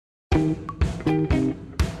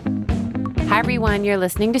Hi, everyone. You're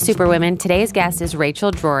listening to Superwomen. Today's guest is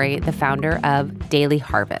Rachel Drori, the founder of Daily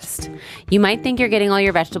Harvest. You might think you're getting all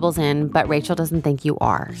your vegetables in, but Rachel doesn't think you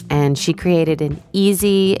are. And she created an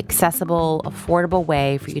easy, accessible, affordable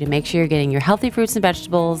way for you to make sure you're getting your healthy fruits and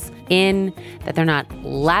vegetables in, that they're not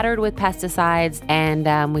laddered with pesticides.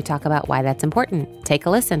 And we talk about why that's important. Take a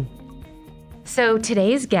listen. So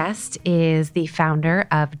today's guest is the founder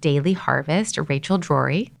of Daily Harvest, Rachel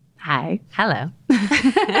Drori. Hi. Hello.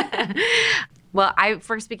 Well, I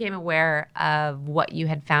first became aware of what you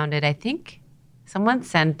had founded. I think someone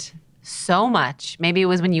sent so much. Maybe it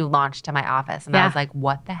was when you launched to my office. And I was like,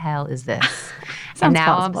 what the hell is this? And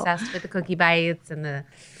now plausible. I'm obsessed with the cookie bites and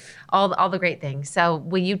all the great things. So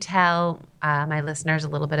will you tell my listeners a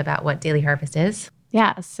little bit about what Daily Harvest is?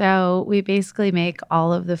 Yeah, so we basically make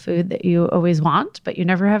all of the food that you always want, but you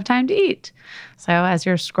never have time to eat. So as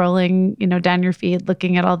you're scrolling, down your feed,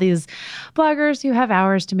 looking at all these bloggers who have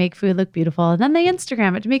hours to make food look beautiful, and then they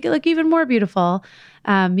Instagram it to make it look even more beautiful.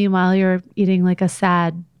 Meanwhile, you're eating like a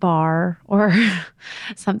sad bar or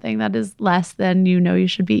something that is less than you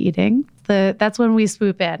should be eating. That's when we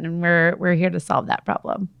swoop in, and we're here to solve that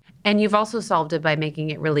problem. And you've also solved it by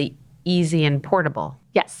making it really easy and portable.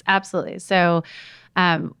 Yes, absolutely. So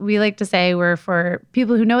we like to say we're for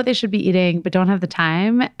people who know what they should be eating but don't have the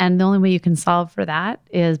time. And the only way you can solve for that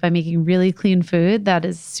is by making really clean food that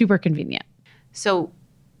is super convenient. So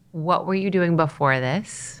what were you doing before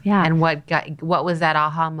this? Yeah. And what was that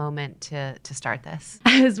aha moment to start this?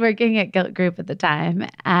 I was working at Guilt Group at the time,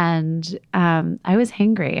 and I was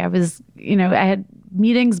hangry. I had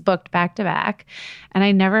meetings booked back to back, and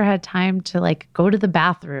I never had time to go to the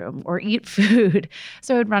bathroom or eat food.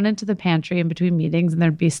 So I'd run into the pantry in between meetings, and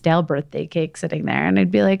there'd be stale birthday cake sitting there, and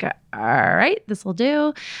I'd be like, all right, this will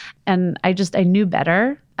do. And I knew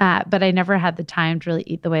better. But I never had the time to really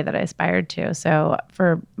eat the way that I aspired to. So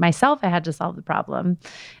for myself, I had to solve the problem.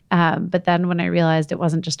 But then when I realized it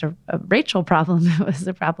wasn't just a Rachel problem, it was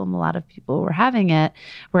a problem a lot of people were having it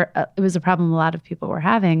was a problem a lot of people were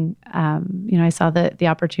having. I saw the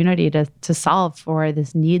opportunity to solve for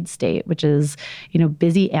this need state, which is,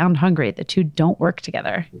 busy and hungry. The two don't work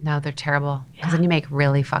together. No, they're terrible. Because then you make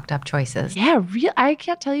really fucked up choices. Yeah, I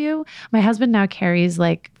can't tell you. My husband now carries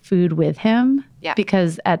food with him. Yeah.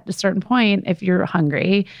 Because at a certain point, if you're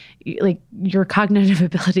hungry, your cognitive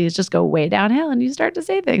abilities just go way downhill, and you start to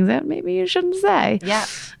say things that maybe you shouldn't say. Yeah.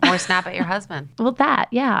 Or snap at your husband. Well,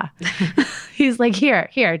 yeah. He's like, here,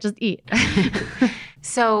 just eat.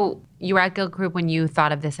 So you were at Guilt Group when you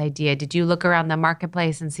thought of this idea. Did you look around the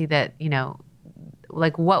marketplace and see that,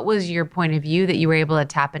 what was your point of view that you were able to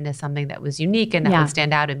tap into something that was unique and that would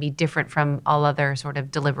stand out and be different from all other sort of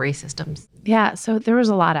delivery systems? Yeah, so there was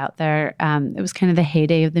a lot out there. It was kind of the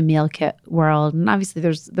heyday of the meal kit world. And obviously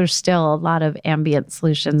there's still a lot of ambient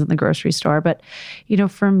solutions in the grocery store. But,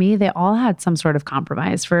 for me, they all had some sort of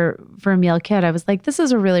compromise. For a meal kit, I was like, this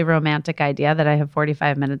is a really romantic idea that I have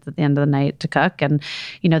 45 minutes at the end of the night to cook. And,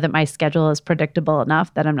 that my schedule is predictable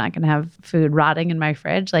enough that I'm not going to have food rotting in my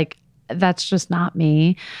fridge. That's just not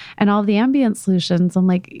me. And all the ambient solutions, I'm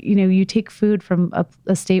like, you take food from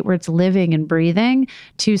a state where it's living and breathing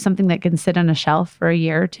to something that can sit on a shelf for a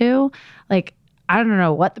year or two. I don't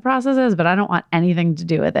know what the process is, but I don't want anything to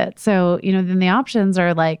do with it. So, then the options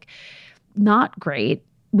are not great.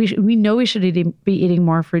 We know we should be eating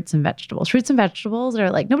more fruits and vegetables. Fruits and vegetables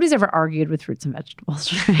are nobody's ever argued with fruits and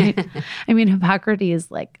vegetables, right? I mean, Hippocrates,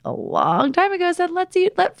 a long time ago said,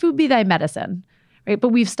 let food be thy medicine. Right. But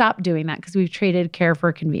we've stopped doing that because we've traded care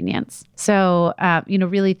for convenience. So,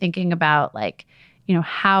 really thinking about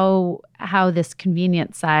how this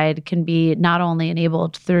convenient side can be not only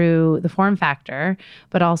enabled through the form factor,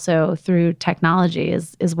 but also through technology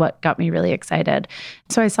is what got me really excited.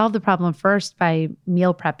 So I solved the problem first by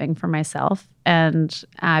meal prepping for myself. And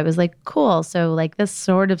I was like, cool. So this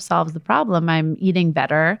sort of solves the problem. I'm eating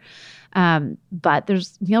better. But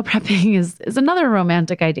there's meal prepping is another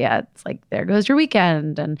romantic idea. It's there goes your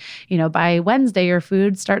weekend. And, by Wednesday, your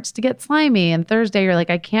food starts to get slimy. And Thursday, you're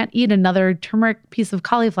I can't eat another turmeric piece of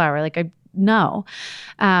cauliflower. No.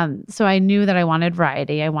 So I knew that I wanted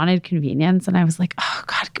variety. I wanted convenience. And I was like, oh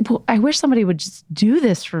God, I wish somebody would just do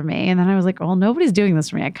this for me. And then I was like, well, nobody's doing this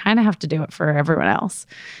for me. I kind of have to do it for everyone else.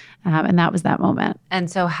 And that was that moment.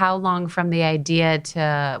 And so how long from the idea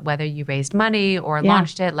to whether you raised money or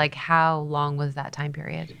launched it, how long was that time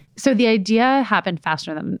period? So the idea happened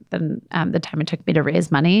faster than the time it took me to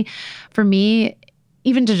raise money. For me,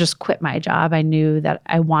 even to just quit my job, I knew that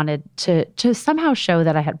I wanted to somehow show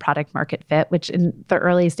that I had product market fit, which in the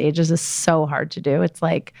early stages is so hard to do. It's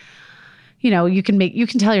you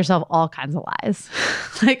can tell yourself all kinds of lies.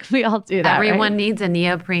 Like we all do that. Everyone right? needs a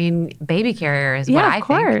neoprene baby carrier is what I think.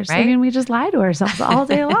 Yeah, of course. Right? I mean, we just lie to ourselves all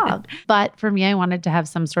day long. But for me, I wanted to have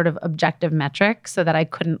some sort of objective metric so that I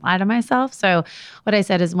couldn't lie to myself. So what I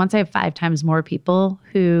said is once I have 5 times more people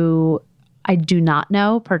who I do not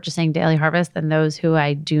know purchasing Daily Harvest than those who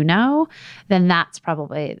I do know, then that's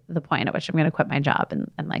probably the point at which I'm going to quit my job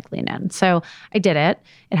and like lean in. So I did it.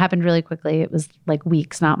 It happened really quickly. It was like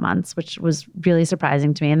weeks, not months, which was really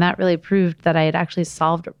surprising to me. And that really proved that I had actually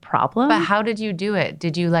solved a problem. But how did you do it?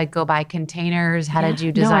 Did you like go buy containers? How did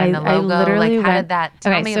you design the logo? I literally did that?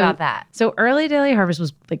 Tell me about that. So early Daily Harvest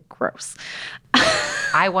was like gross.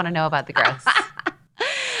 I want to know about the gross.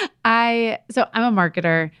 So I'm a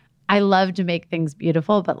marketer. I love to make things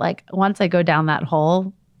beautiful, but like once I go down that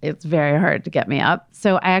hole, it's very hard to get me up.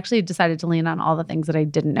 So I actually decided to lean on all the things that I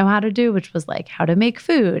didn't know how to do, which was like how to make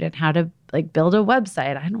food and how to like build a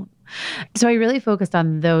website. So I really focused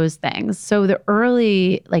on those things. So the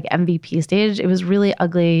early like MVP stage, it was really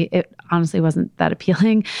ugly. It honestly wasn't that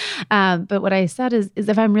appealing. But what I said is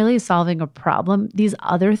if I'm really solving a problem, these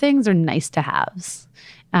other things are nice to haves.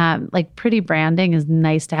 Like pretty branding is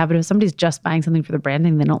nice to have, but if somebody's just buying something for the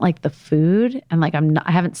branding, they don't like the food, and like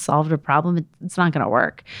I haven't solved a problem, it's not going to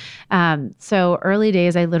work. So early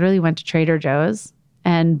days, I literally went to Trader Joe's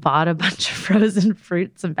and bought a bunch of frozen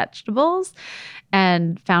fruits and vegetables,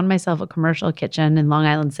 and found myself a commercial kitchen in Long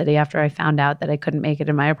Island City after I found out that I couldn't make it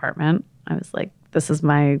in my apartment. I was like,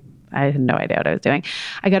 I had no idea what I was doing.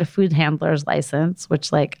 I got a food handler's license,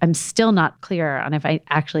 which like I'm still not clear on if I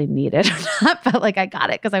actually need it or not, but like I got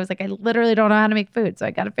it because I was like, I literally don't know how to make food. So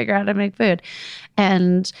I got to figure out how to make food.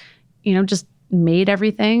 And, just made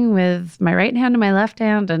everything with my right hand and my left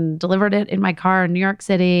hand and delivered it in my car in New York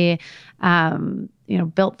City.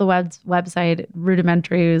 Built the website.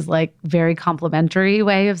 Rudimentary was like very complimentary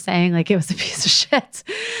way of saying like it was a piece of shit.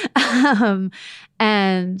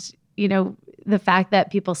 The fact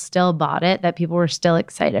that people still bought it, that people were still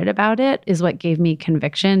excited about it is what gave me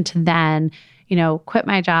conviction to then, quit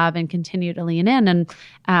my job and continue to lean in. And,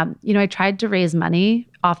 I tried to raise money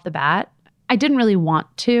off the bat. I didn't really want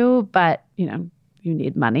to, but, you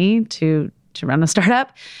need money to run a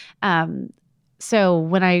startup. So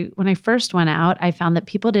when I first went out, I found that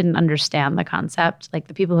people didn't understand the concept. Like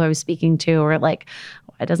the people who I was speaking to were like,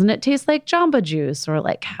 why doesn't it taste like Jamba Juice? Or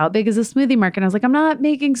like, how big is a smoothie market? And I was like, I'm not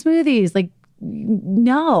making smoothies. Like,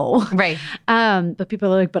 no. Right. But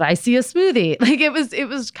people are like, but I see a smoothie. Like it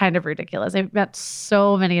was kind of ridiculous. I met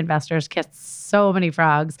so many investors, kissed so many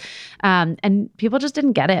frogs, and people just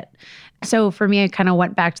didn't get it. So for me, I kind of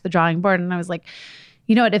went back to the drawing board and I was like,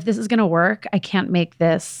 you know what, if this is going to work, I can't make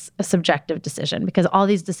this a subjective decision because all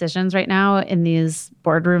these decisions right now in these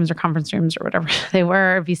boardrooms or conference rooms or whatever they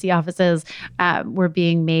were, VC offices, were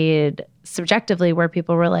being made subjectively where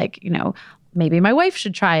people were like, maybe my wife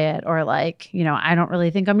should try it, or like, I don't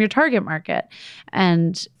really think I'm your target market.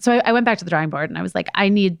 And so I went back to the drawing board and I was like, I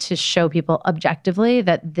need to show people objectively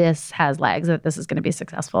that this has legs, that this is going to be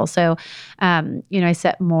successful. So, I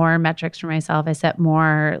set more metrics for myself. I set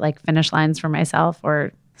more like finish lines for myself,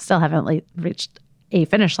 or still haven't reached a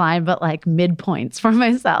finish line, but like midpoints for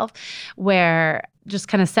myself, where just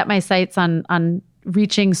kind of set my sights on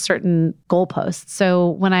reaching certain goalposts.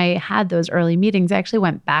 So when I had those early meetings, I actually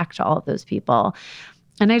went back to all of those people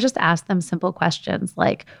and I just asked them simple questions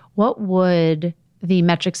like, what would the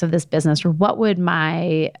metrics of this business, or what would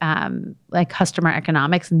my customer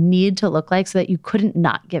economics need to look like so that you couldn't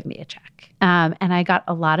not give me a check? And I got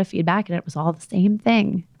a lot of feedback and it was all the same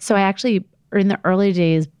thing. So I actually, in the early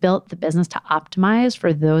days, built the business to optimize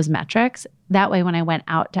for those metrics. That way, when I went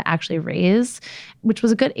out to actually raise, which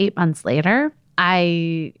was a good 8 months later,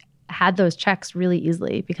 I had those checks really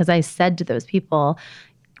easily because I said to those people,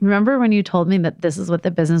 remember when you told me that this is what the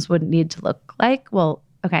business would need to look like? Well,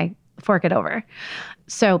 okay, fork it over.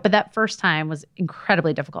 So, but that first time was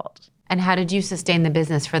incredibly difficult. And how did you sustain the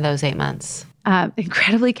business for those 8 months?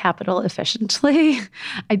 Incredibly capital efficiently.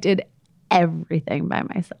 I did everything by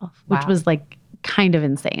myself, which was like kind of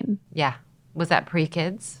insane. Yeah. Was that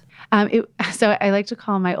pre-kids? So I like to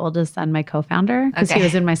call my oldest son my co-founder because he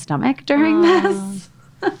was in my stomach during this.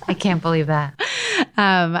 I can't believe that.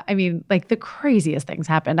 Like the craziest things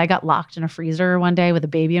happened. I got locked in a freezer one day with a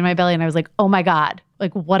baby in my belly and I was like, oh my God,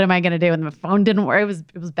 like what am I going to do? And my phone didn't work.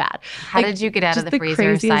 It was bad. How did you get out of the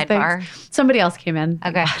freezer? Sidebar? Somebody else came in.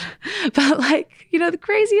 Okay. But the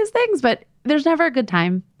craziest things, but there's never a good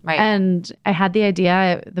time. Right. And I had the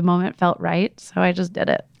idea, the moment felt right. So I just did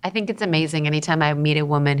it. I think it's amazing. Anytime I meet a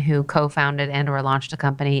woman who co-founded and or launched a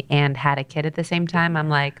company and had a kid at the same time, I'm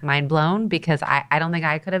like mind blown because I don't think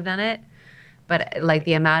I could have done it. but like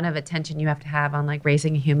the amount of attention you have to have on like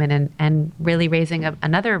raising a human and really raising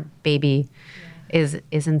another baby is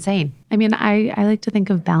insane. I mean, I like to think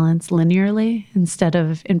of balance linearly instead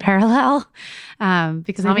of in parallel.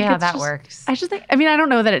 Because Tell I think me how it's that just, works. I just think, I mean, I don't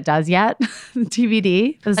know that it does yet.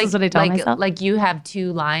 TBD. This is what I tell myself. Like you have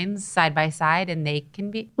two lines side by side and they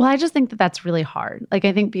can be. Well, I just think that that's really hard. Like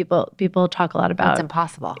I think people talk a lot about It's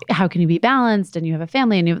impossible. How can you be balanced and you have a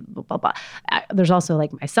family and you blah, blah, blah. There's also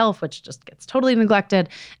like myself, which just gets totally neglected,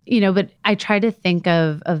 but I try to think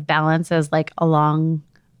of balance as like a long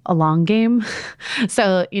game.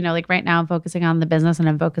 So, like right now I'm focusing on the business and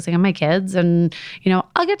I'm focusing on my kids and,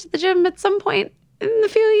 I'll get to the gym at some point in a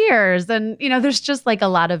few years. And, there's just like a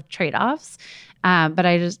lot of trade-offs. But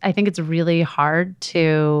I think it's really hard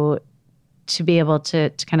to be able to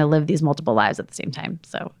kind of live these multiple lives at the same time.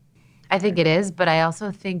 So I think it is, but I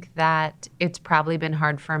also think that it's probably been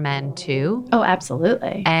hard for men too. Oh,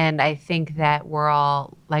 absolutely. And I think that we're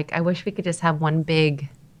all like, I wish we could just have one big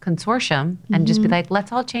consortium and just be like,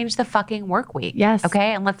 let's all change the fucking work week. Yes.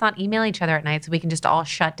 Okay. And let's not email each other at night so we can just all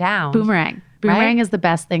shut down. Boomerang. Boomerang is the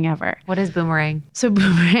best thing ever. What is boomerang? So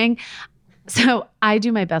boomerang. So I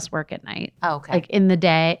do my best work at night. Oh, okay. Like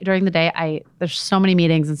during the day, there's so many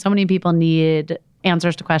meetings and so many people need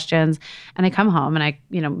answers to questions. And I come home and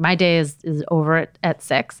my day is over at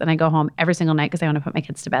 6 and I go home every single night because I want to put my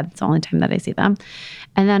kids to bed. It's the only time that I see them.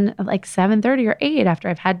 And then like 7:30 or 8 after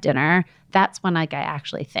I've had dinner, that's when like I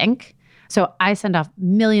actually think. So I send off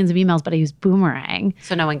millions of emails, but I use Boomerang.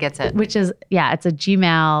 So no one gets it. Which is, it's a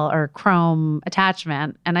Gmail or Chrome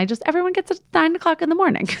attachment. And everyone gets it at 9 o'clock in the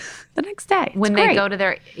morning the next day. It's when great. they go to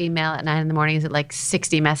their email at 9 in the morning, is it like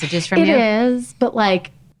 60 messages from you? It is, but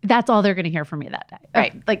like that's all they're going to hear from me that day.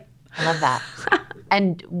 Right. Like, I love that.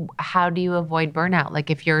 And how do you avoid burnout? Like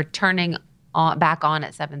if you're turning back on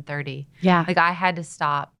at 7:30. Yeah. Like I had to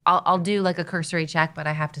stop. I'll do like a cursory check, but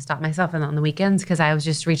I have to stop myself on the weekends because I was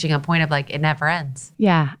just reaching a point of like it never ends.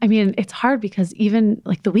 Yeah. I mean, it's hard because even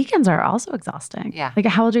like the weekends are also exhausting. Yeah. Like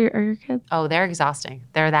how old are your kids? Oh, they're exhausting.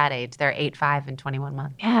 They're that age. They're 8, 5, and 21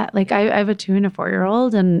 months. Yeah. Like I have a 2 and a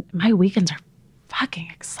 4-year-old and my weekends are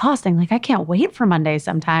fucking exhausting. Like I can't wait for Monday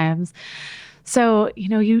sometimes. So,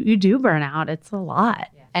 you do burn out. It's a lot.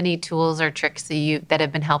 Yeah. Any tools or tricks that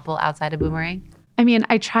have been helpful outside of Boomerang? I mean,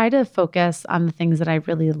 I try to focus on the things that I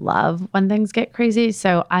really love when things get crazy.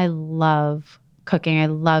 So I love cooking. I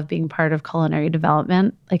love being part of culinary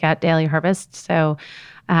development, like at Daily Harvest. So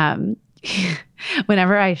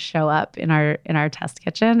whenever I show up in our test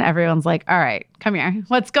kitchen, everyone's like, all right, come here.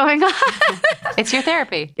 What's going on? It's your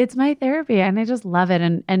therapy. It's my therapy. And I just love it.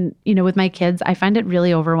 And with my kids, I find it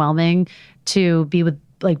really overwhelming to be with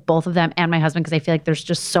like both of them and my husband because I feel like there's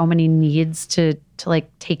just so many needs to like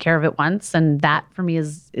take care of at once. And that for me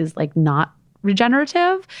is like not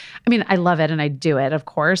regenerative. I mean, I love it and I do it, of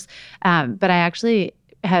course. But I actually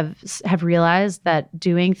have realized that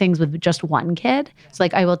doing things with just one kid, so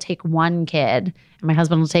like I will take one kid and my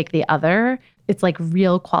husband will take the other. It's like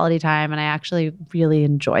real quality time, and I actually really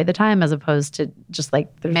enjoy the time as opposed to just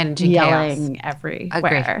like managing yelling chaos. Everywhere.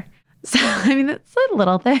 Agree. So I mean, it's like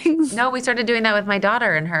little things. No, we started doing that with my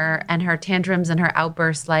daughter and her tantrums and her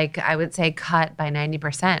outbursts. Like I would say, cut by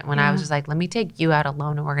 90% when I was just like, let me take you out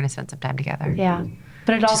alone and we're going to spend some time together. Yeah,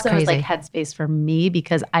 but it also is like headspace for me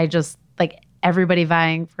because I just like everybody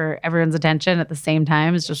vying for everyone's attention at the same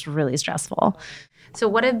time is just really stressful. So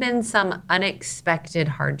what have been some unexpected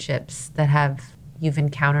hardships that you've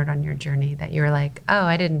encountered on your journey that you were like, oh,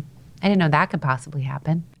 I didn't know that could possibly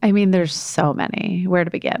happen? I mean, there's so many. Where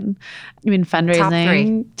to begin? I mean,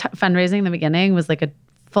 fundraising. Fundraising in the beginning was like a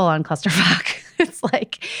full-on clusterfuck. It's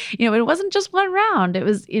like, it wasn't just one round. It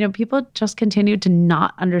was, people just continued to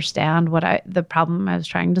not understand the problem I was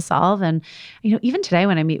trying to solve. And, even today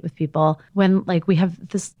when I meet with people, when like we have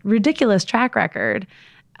this ridiculous track record,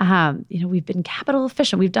 we've been capital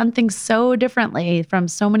efficient. We've done things so differently from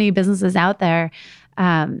so many businesses out there.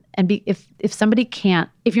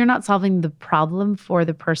 If you're not solving the problem for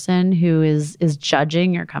the person who is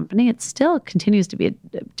judging your company, it still continues to be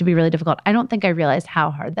really difficult. I don't think I realized how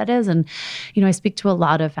hard that is. And, I speak to a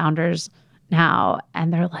lot of founders now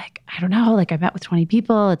and they're like, I don't know, like I met with 20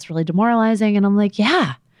 people. It's really demoralizing. And I'm like,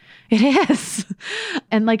 yeah, it is.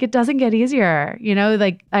 And like, it doesn't get easier.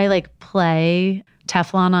 Like I like play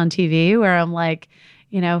Teflon on TV where I'm like,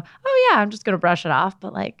 oh yeah, I'm just going to brush it off.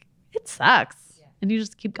 But like, it sucks. And you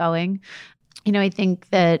just keep going. I think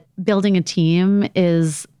that building a team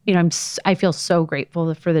is, I feel so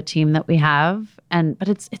grateful for the team that we have. But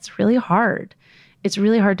it's really hard. It's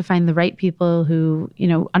really hard to find the right people who,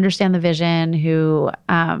 understand the vision, who,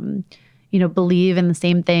 believe in the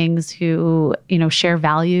same things, who, share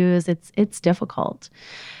values. It's difficult.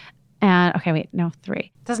 And okay, wait, no,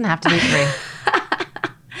 3. Doesn't have to be 3.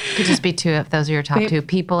 Could just be 2 if those are your top 2.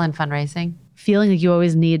 People and fundraising. Feeling like you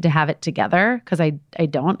always need to have it together, because I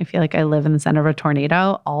don't. I feel like I live in the center of a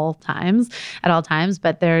tornado at all times.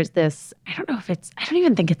 But there's this, I don't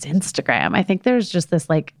even think it's Instagram. I think there's just this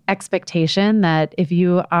like expectation that if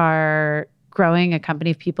you are growing a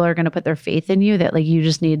company, if people are going to put their faith in you, that like you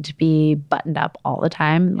just need to be buttoned up all the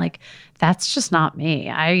time. Like that's just not me.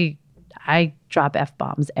 I drop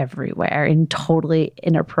F-bombs everywhere in totally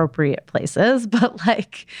inappropriate places, but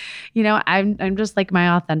like, I'm just like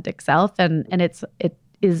my authentic self, and it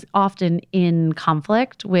is often in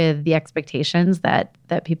conflict with the expectations that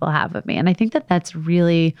people have of me. And I think that that's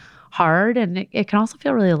really hard, and it can also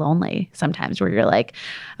feel really lonely sometimes, where you're like,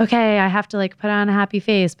 okay, I have to like put on a happy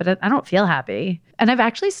face, but I don't feel happy. And I've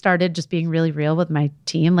actually started just being really real with my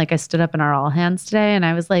team. Like I stood up in our all hands today and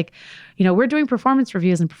I was like, we're doing performance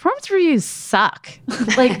reviews, and performance reviews suck.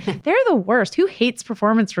 Like they're the worst. Who hates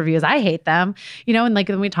performance reviews? I hate them. And like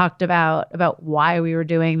then we talked about why we were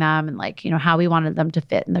doing them, and like, how we wanted them to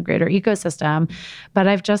fit in the greater ecosystem. But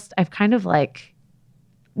I've kind of like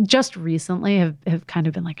just recently have kind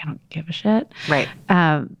of been like, I don't give a shit. Right.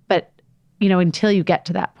 But until you get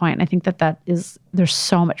to that point, I think there's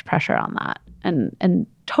so much pressure on that, and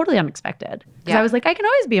totally unexpected. Because I was like, I can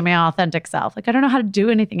always be my authentic self. Like, I don't know how to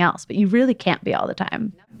do anything else, but you really can't be all the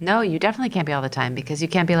time. No, you definitely can't be all the time, because you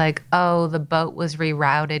can't be like, oh, the boat was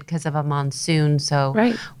rerouted because of a monsoon, so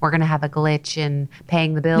we're going to have a glitch in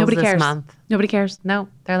paying the bills this month. Nobody cares. No,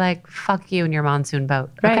 they're like, fuck you and your monsoon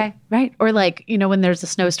boat. Right, okay. Right. Or like, when there's a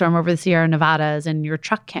snowstorm over the Sierra Nevadas and your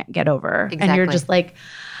truck can't get over. Exactly. And you're just like,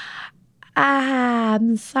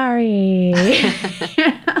 I'm sorry.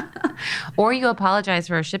 Or you apologize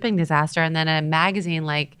for a shipping disaster, and then a magazine,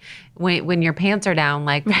 like when your pants are down,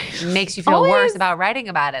 like makes you feel worse about writing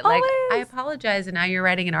about it. Like, I apologize, and now you're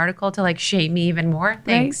writing an article to like shame me even more.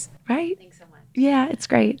 Thanks. Right. Thanks so much. Yeah, it's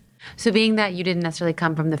great. So being that you didn't necessarily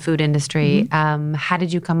come from the food industry, how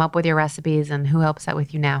did you come up with your recipes, and who helps that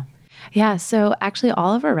with you now? Yeah, so actually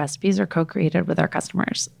all of our recipes are co-created with our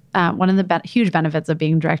customers. One of the huge benefits of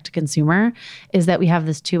being direct to consumer is that we have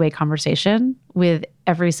this two-way conversation with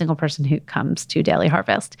every single person who comes to Daily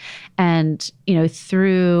Harvest. And,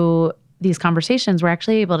 through these conversations, we're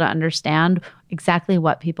actually able to understand exactly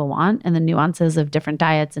what people want and the nuances of different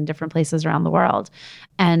diets in different places around the world.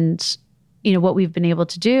 And, what we've been able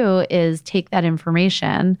to do is take that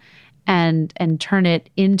information and turn it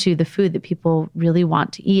into the food that people really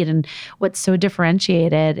want to eat. And what's so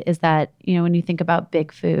differentiated is that, when you think about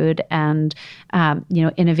big food and,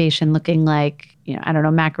 innovation looking like,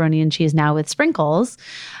 macaroni and cheese now with sprinkles,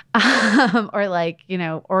 or like,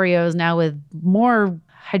 Oreos now with more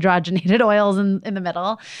hydrogenated oils in the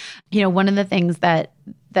middle. One of the things that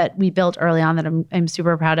we built early on that I'm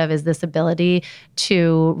super proud of is this ability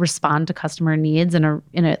to respond to customer needs in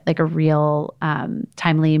a real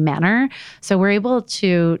timely manner. So we're able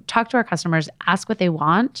to talk to our customers, ask what they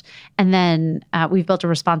want, and then we've built a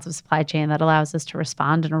responsive supply chain that allows us to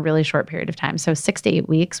respond in a really short period of time. So 6 to 8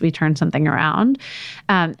 weeks, we turn something around.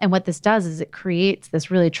 And what this does is it creates this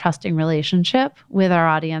really trusting relationship with our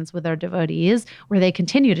audience, with our devotees, where they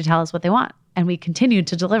continue to tell us what they want. And we continue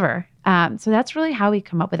to deliver. So that's really how we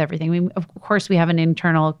come up with everything. Of course, we have an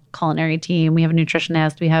internal culinary team. We have a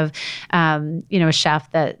nutritionist. We have, a chef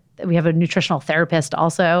we have a nutritional therapist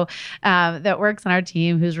also that works on our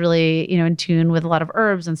team, who's really, in tune with a lot of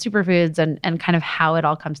herbs and superfoods and kind of how it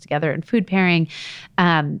all comes together in food pairing.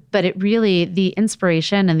 But it really, the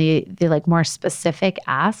inspiration and the like more specific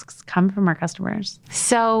asks come from our customers.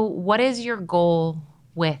 So what is your goal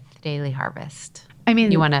with Daily Harvest? I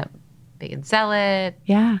mean, you want to big and sell it?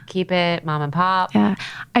 Yeah. Keep it mom and pop? Yeah.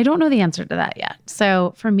 I don't know the answer to that yet.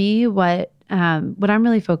 So for me, what I'm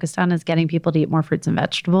really focused on is getting people to eat more fruits and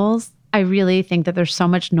vegetables. I really think that there's so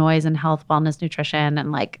much noise in health, wellness, nutrition,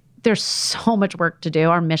 and like there's so much work to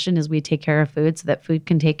do. Our mission is we take care of food so that food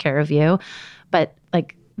can take care of you. But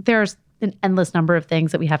like there's an endless number of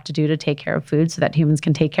things that we have to do to take care of food so that humans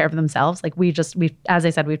can take care of themselves. Like we as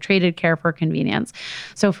I said, we've traded care for convenience.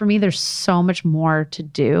 So for me, there's so much more to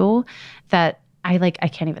do that I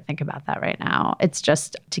can't even think about that right now. It's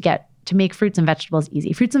just to make fruits and vegetables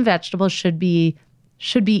easy. Fruits and vegetables should be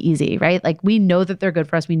easy, right? Like we know that they're good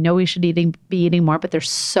for us. We know we should be eating more, but they're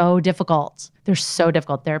so difficult. They're so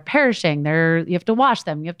difficult. They're perishing. You have to wash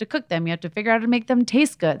them. You have to cook them. You have to figure out how to make them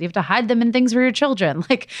taste good. You have to hide them in things for your children.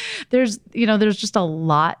 Like there's just a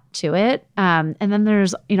lot to it. And then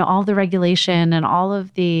there's, all the regulation and all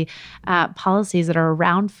of the policies that are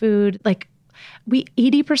around food. Like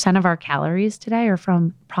 80% of our calories today are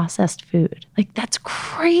from processed food. Like, that's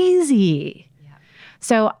crazy. Yeah.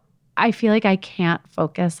 So I feel like I can't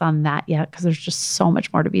focus on that yet because there's just so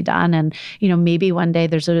much more to be done. And, maybe one day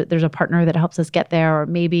there's a partner that helps us get there, or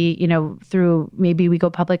maybe, maybe we go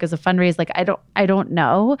public as a fundraise. Like, I don't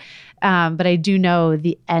know. But I do know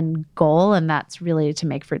the end goal, and that's really to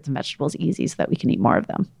make fruits and vegetables easy so that we can eat more of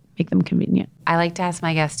them, make them convenient. I like to ask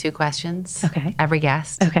my guests 2 questions. Okay. Every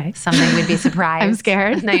guest. Okay. Something we'd be surprised. I'm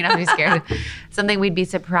scared. No, you're not scared. Something we'd be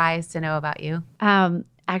surprised to know about you.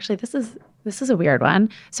 Actually, this is a weird one.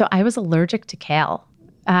 So I was allergic to kale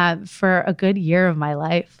for a good year of my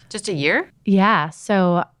life. Just a year? Yeah.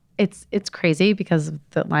 So it's crazy because of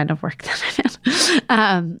the line of work that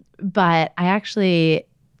I'm in. But I actually,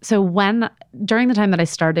 during the time that I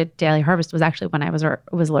started Daily Harvest was actually when I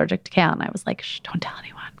was allergic to kale, and I was like, shh, don't tell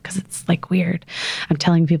anyone because it's like weird. I'm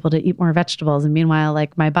telling people to eat more vegetables, and meanwhile,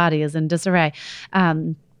 like, my body is in disarray.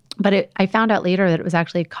 But I found out later that it was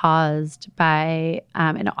actually caused by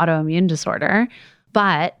an autoimmune disorder.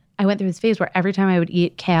 But I went through this phase where every time I would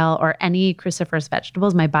eat kale or any cruciferous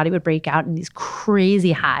vegetables, my body would break out in these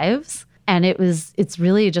crazy hives. And it's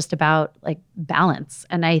really just about, like, balance.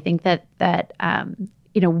 And I think that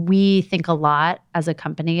we think a lot as a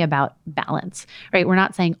company about balance, right? We're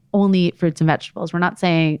not saying only eat fruits and vegetables. We're not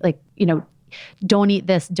saying, like, don't eat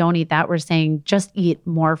this, don't eat that. We're saying just eat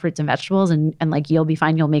more fruits and vegetables, and like, you'll be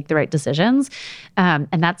fine. You'll make the right decisions. And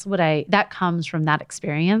that's that comes from that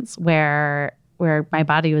experience where my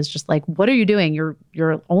body was just like, what are you doing?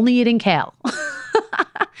 You're only eating kale.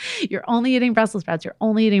 You're only eating Brussels sprouts. You're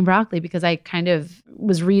only eating broccoli, because I kind of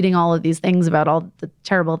was reading all of these things about all the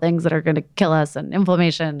terrible things that are going to kill us, and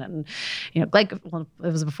inflammation, and, well,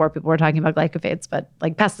 it was before people were talking about glyphosate, but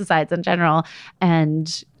like pesticides in general.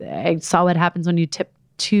 And I saw what happens when you tip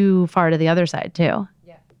too far to the other side too.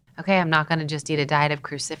 Yeah. Okay. I'm not going to just eat a diet of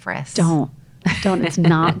cruciferous. Don't. It's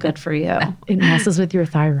not good for you. It messes with your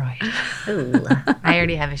thyroid. Ooh, I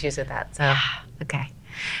already have issues with that. So, okay.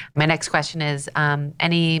 My next question is,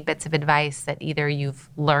 any bits of advice that either you've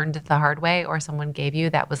learned the hard way or someone gave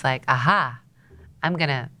you that was like, aha,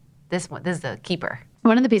 this is a keeper.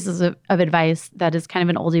 One of the pieces of advice that is kind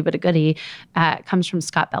of an oldie but a goodie comes from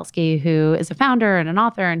Scott Belsky, who is a founder and an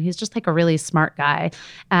author, and he's just like a really smart guy.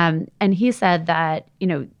 And he said that,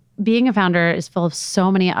 being a founder is full of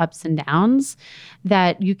so many ups and downs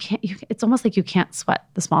that it's almost like you can't sweat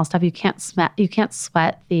the small stuff. You can't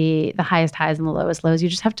sweat the highest highs and the lowest lows. You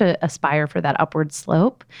just have to aspire for that upward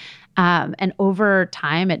slope. And over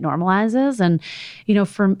time it normalizes. And,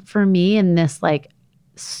 for me, in this like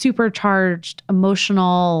supercharged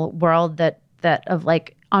emotional world that of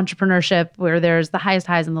like entrepreneurship, where there's the highest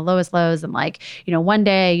highs and the lowest lows, and like, one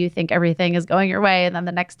day you think everything is going your way, and then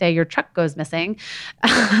the next day your truck goes missing.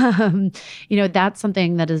 That's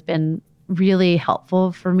something that has been really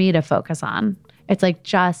helpful for me to focus on. It's like,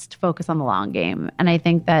 just focus on the long game. And I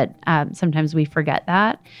think that sometimes we forget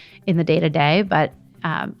that in the day-to-day, but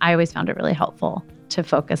I always found it really helpful to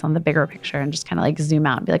focus on the bigger picture and just kind of like zoom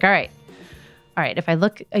out and be like, all right, if I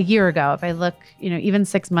look a year ago, if I look, even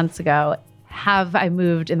 6 months ago, have I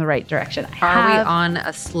moved in the right direction? Are we on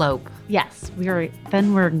a slope? Yes,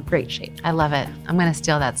 then we're in great shape. I love it. I'm going to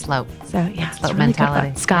steal that slope. So yeah, slope really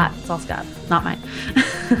mentality. Scott, it's all Scott, not mine.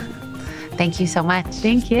 Thank you so much.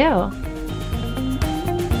 Thank you.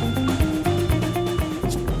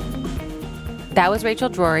 That was Rachel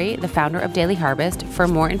Drori, the founder of Daily Harvest. For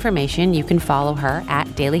more information, you can follow her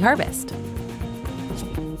at Daily Harvest.